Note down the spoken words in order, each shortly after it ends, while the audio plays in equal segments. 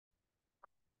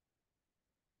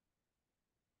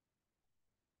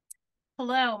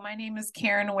Hello, my name is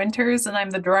Karen Winters, and I'm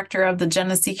the director of the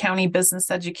Genesee County Business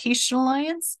Education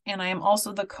Alliance, and I am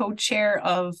also the co-chair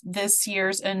of this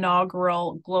year's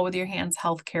inaugural Glow with Your Hands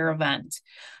healthcare event.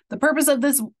 The purpose of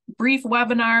this brief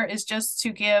webinar is just to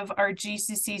give our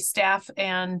GCC staff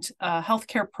and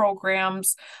healthcare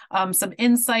programs some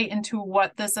insight into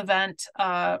what this event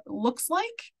looks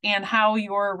like and how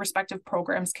your respective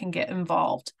programs can get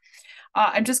involved.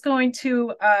 I'm just going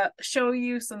to show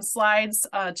you some slides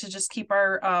to just keep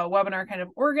our webinar kind of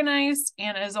organized.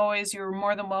 And as always, you're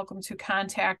more than welcome to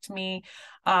contact me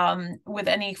with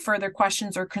any further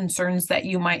questions or concerns that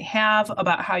you might have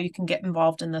about how you can get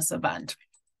involved in this event.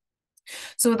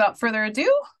 So without further ado,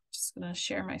 I'm just going to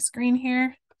share my screen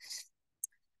here.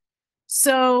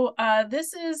 So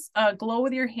this is Glow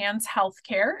with Your Hands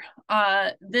Healthcare.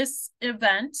 This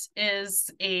event is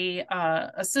a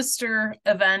sister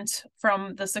event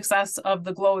from the success of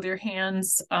the Glow with Your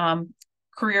Hands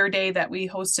Career Day that we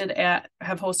have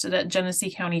hosted at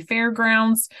Genesee County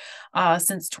Fairgrounds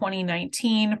since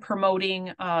 2019,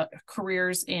 promoting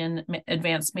careers in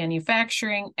advanced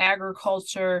manufacturing,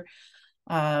 agriculture,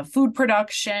 food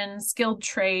production, skilled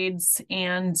trades,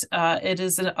 and it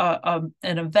is an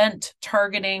event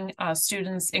targeting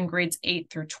students in grades 8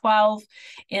 through 12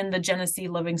 in the Genesee,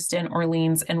 Livingston,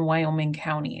 Orleans, and Wyoming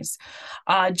counties.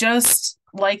 Just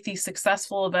like the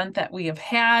successful event that we have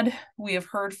had, we have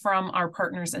heard from our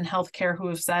partners in healthcare who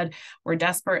have said we're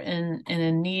desperate and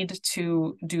in need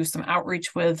to do some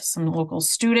outreach with some local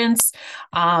students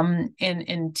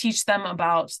and teach them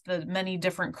about the many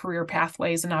different career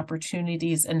pathways and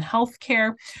opportunities in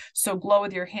healthcare. So Glow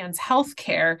with Your Hands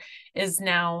Healthcare is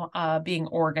now being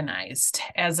organized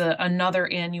as another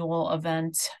annual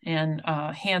event and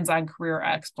hands-on career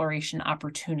exploration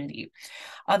opportunity.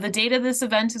 The date of this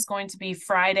event is going to be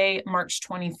Friday, March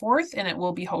 24th, and it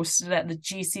will be hosted at the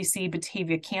GCC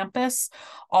Batavia campus.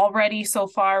 Already so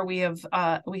far, we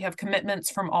have commitments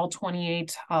from all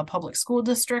 28 public school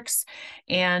districts,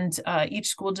 and each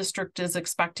school district is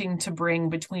expecting to bring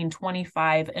between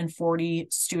 25 and 40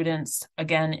 students,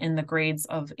 again, in the grades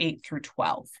of 8 through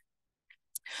 12.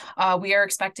 We are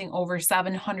expecting over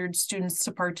 700 students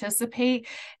to participate,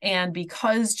 and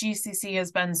because GCC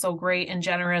has been so great and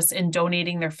generous in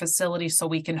donating their facilities so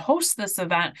we can host this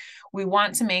event, we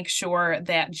want to make sure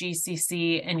that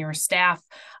GCC and your staff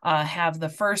have the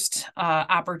first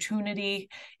opportunity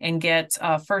and get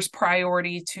first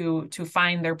priority to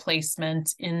find their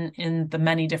placement in the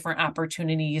many different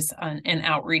opportunities and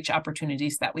outreach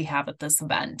opportunities that we have at this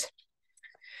event.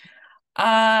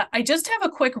 I just have a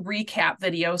quick recap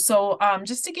video. So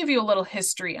just to give you a little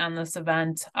history on this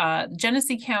event,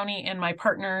 Genesee County and my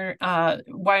partner,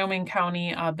 Wyoming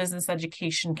County Business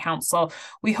Education Council,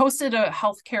 we hosted a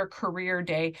healthcare career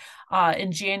day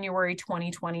in January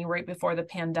 2020, right before the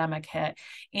pandemic hit.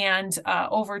 And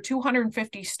over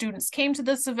 250 students came to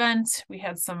this event. We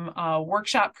had some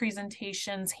workshop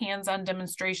presentations, hands-on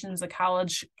demonstrations, a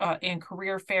college and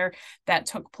career fair that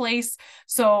took place.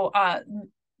 So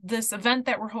this event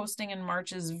that we're hosting in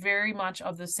March is very much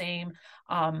of the same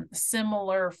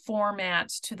similar format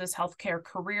to this healthcare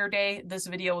career day. This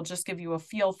video will just give you a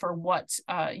feel for what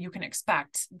you can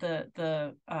expect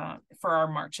for our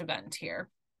March event here.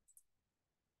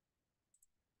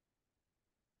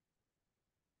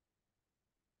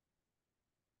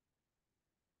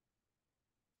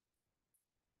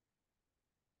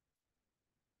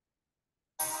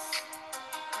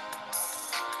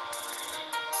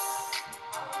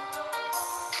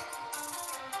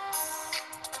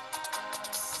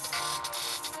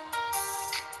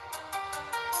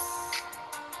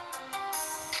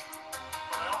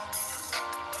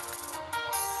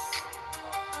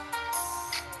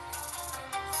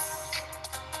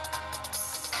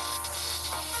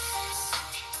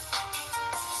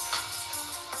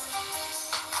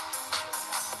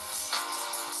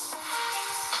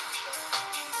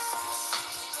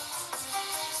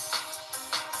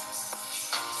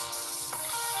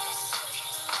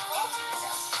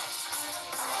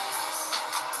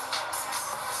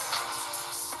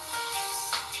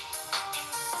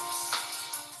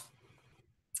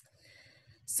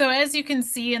 So as you can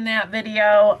see in that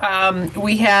video,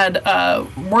 we had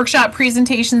workshop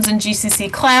presentations in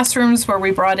GCC classrooms where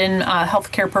we brought in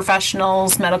healthcare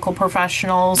professionals, medical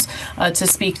professionals to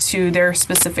speak to their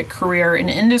specific career and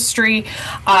industry.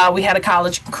 We had a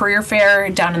college career fair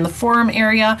down in the forum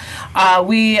area.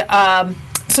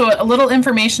 So a little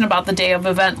information about the day of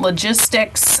event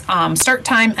logistics. students' start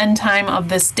time, end time of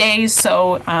this day.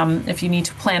 So if you need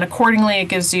to plan accordingly, it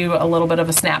gives you a little bit of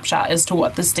a snapshot as to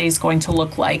what this day is going to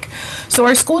look like. So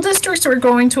our school districts are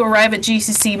going to arrive at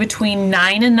GCC between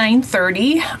 9 and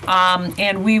 9:30,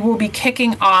 and we will be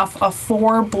kicking off a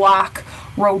 4-block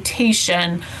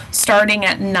rotation starting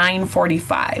at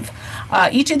 9:45.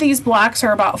 Each of these blocks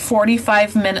are about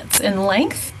 45 minutes in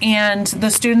length, and the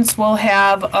students will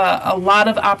have a lot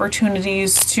of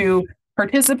opportunities to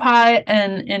participate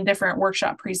in different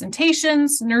workshop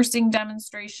presentations, nursing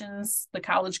demonstrations, the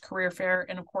college career fair,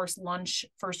 and of course, lunch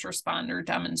first responder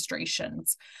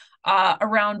demonstrations.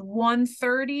 Around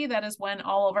 1:30, that is when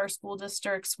all of our school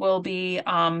districts will be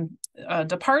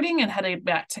departing and heading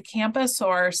back to campus, so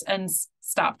our end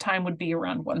stop time would be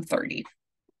around 1:30.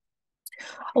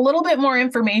 A little bit more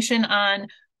information on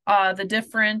the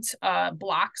different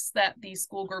blocks that these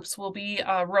school groups will be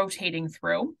rotating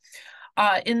through.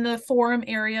 In the forum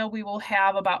area, we will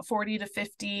have about 40 to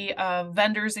 50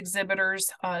 vendors, exhibitors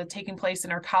taking place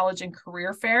in our college and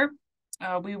career fair.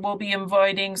 We will be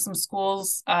inviting some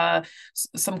schools,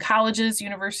 some colleges,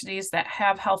 universities that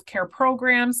have healthcare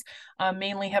programs,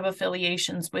 mainly have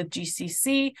affiliations with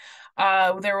GCC.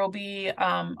 There will be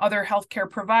other healthcare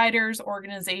providers,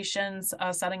 organizations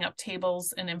setting up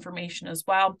tables and information as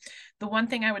well. The one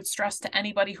thing I would stress to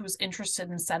anybody who's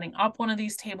interested in setting up one of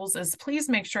these tables is please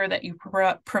make sure that you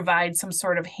provide some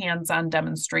sort of hands-on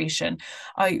demonstration.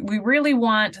 We really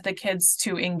want the kids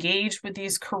to engage with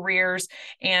these careers,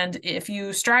 and if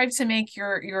you strive to make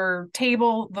your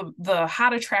table the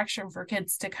hot attraction for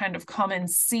kids to kind of come and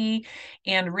see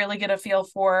and really get a feel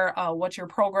for what your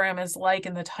program is like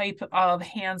and the type of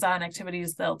hands-on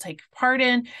activities they'll take part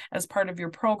in as part of your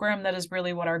program, that is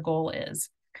really what our goal is.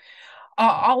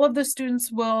 All of the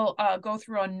students will go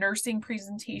through a nursing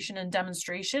presentation and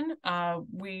demonstration.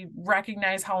 We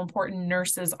recognize how important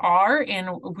nurses are, and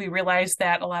we realize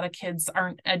that a lot of kids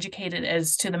aren't educated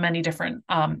as to the many different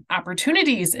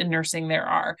opportunities in nursing there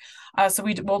are. So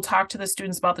we will talk to the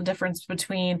students about the difference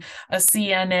between a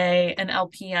CNA, an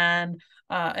LPN,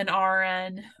 an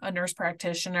RN, a nurse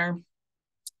practitioner.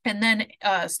 And then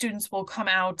students will come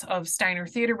out of Steiner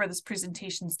Theater where this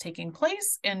presentation is taking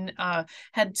place and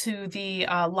head to the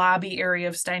lobby area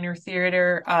of Steiner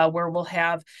Theater where we'll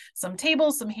have some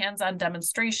tables, some hands-on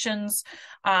demonstrations.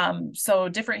 So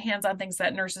different hands-on things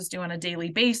that nurses do on a daily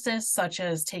basis, such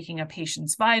as taking a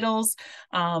patient's vitals,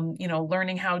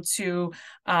 learning how to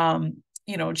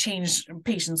change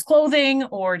patient's clothing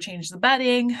or change the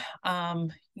bedding,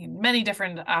 many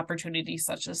different opportunities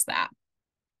such as that.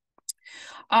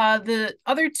 The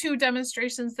other 2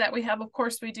 demonstrations that we have, of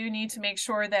course, we do need to make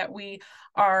sure that we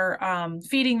are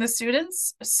feeding the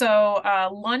students. So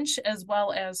lunch as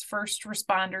well as first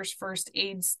responders, first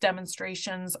aids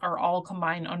demonstrations are all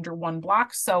combined under one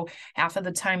block. So half of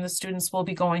the time the students will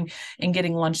be going and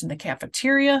getting lunch in the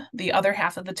cafeteria. The other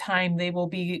half of the time they will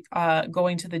be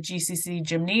going to the GCC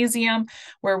gymnasium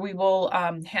where we will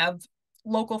have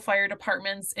local fire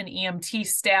departments and EMT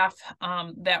staff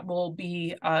that will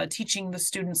be teaching the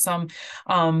students some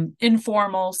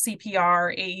informal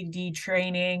CPR, AED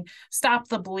training, stop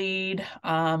the bleed,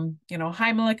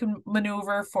 Heimlich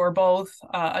maneuver for both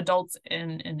adults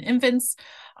and infants.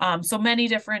 So many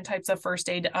different types of first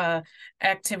aid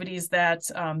activities that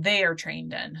they are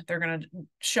trained in. They're going to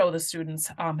show the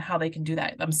students how they can do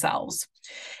that themselves.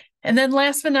 And then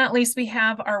last but not least, we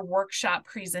have our workshop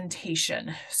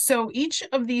presentation. So each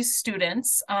of these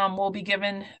students will be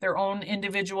given their own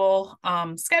individual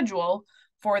schedule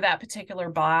for that particular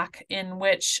block, in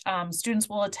which students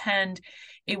will attend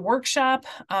a workshop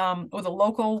with a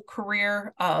local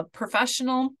career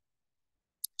professional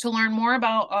to learn more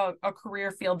about a career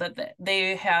field that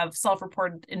they have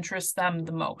self-reported interests them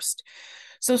the most.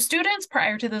 So students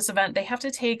prior to this event, they have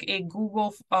to take a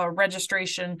Google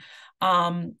registration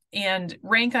and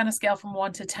rank on a scale from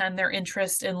 1 to 10 their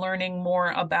interest in learning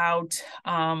more about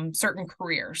certain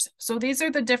careers. So these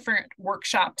are the different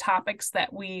workshop topics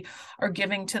that we are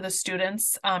giving to the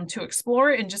students to explore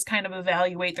and just kind of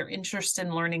evaluate their interest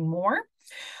in learning more.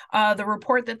 The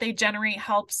report that they generate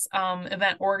helps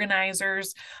event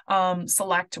organizers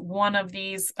select one of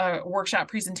these workshop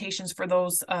presentations for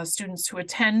those students to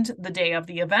attend the day of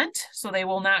the event. So they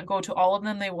will not go to all of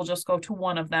them, they will just go to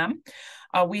one of them.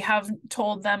 We have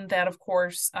told them that, of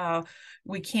course,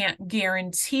 we can't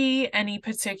guarantee any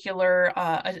particular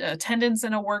attendance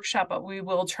in a workshop, but we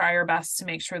will try our best to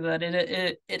make sure that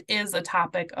it is a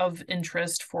topic of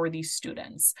interest for these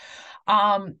students.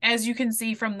 As you can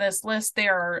see from this list,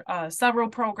 there are several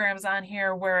programs on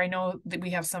here where I know that we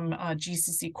have some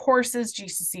GCC courses,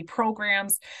 GCC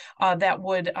programs that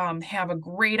would have a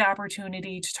great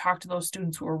opportunity to talk to those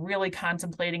students who are really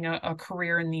contemplating a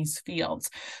career in these fields.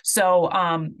 So,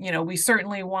 you know, we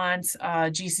certainly want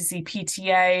GCC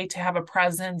PTA to have a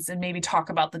presence and maybe talk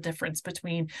about the difference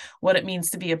between what it means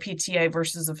to be a PTA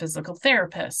versus a physical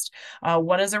therapist.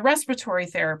 What does a respiratory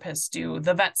therapist do?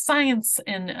 The vet science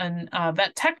and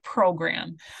vet tech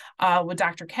program with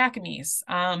Dr. Kakamis.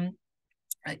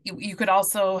 You could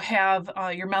also have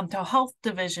your mental health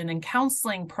division and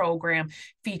counseling program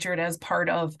featured as part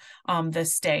of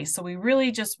this day. So we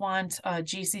really just want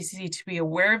GCC to be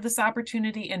aware of this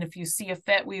opportunity. And if you see a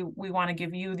fit, we want to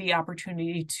give you the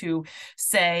opportunity to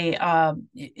say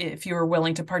if you're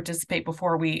willing to participate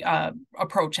before we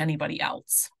approach anybody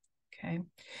else. Okay.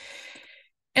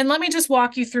 And let me just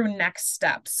walk you through next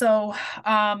steps. So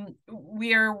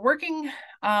we are working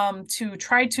to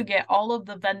try to get all of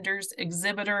the vendors,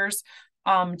 exhibitors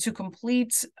to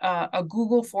complete a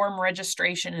Google form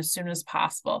registration as soon as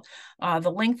possible.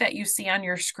 The link that you see on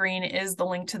your screen is the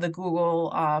link to the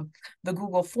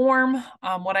Google form.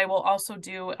 What I will also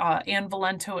do, Ann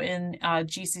Valento in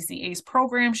GCC ACE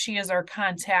program, she is our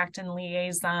contact and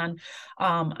liaison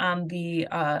on the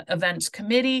event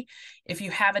committee. If you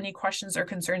have any questions or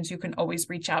concerns, you can always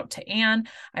reach out to Ann.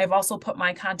 I have also put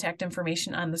my contact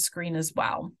information on the screen as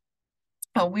well.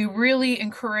 We really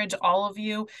encourage all of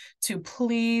you to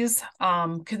please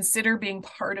consider being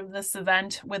part of this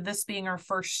event. With this being our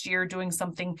first year doing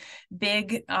something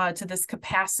big to this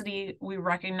capacity, we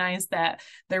recognize that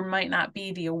there might not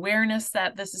be the awareness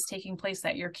that this is taking place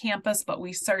at your campus, but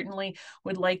we certainly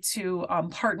would like to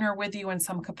partner with you in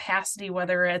some capacity,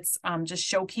 whether it's just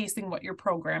showcasing what your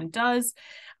program does,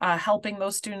 helping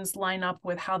those students line up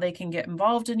with how they can get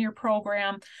involved in your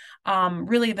program.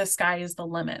 Really, the sky is the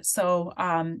limit. So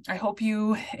I hope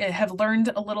you have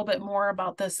learned a little bit more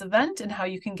about this event and how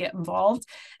you can get involved.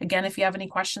 Again, if you have any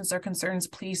questions or concerns,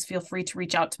 please feel free to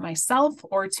reach out to myself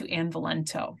or to Ann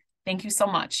Valento. Thank you so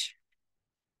much.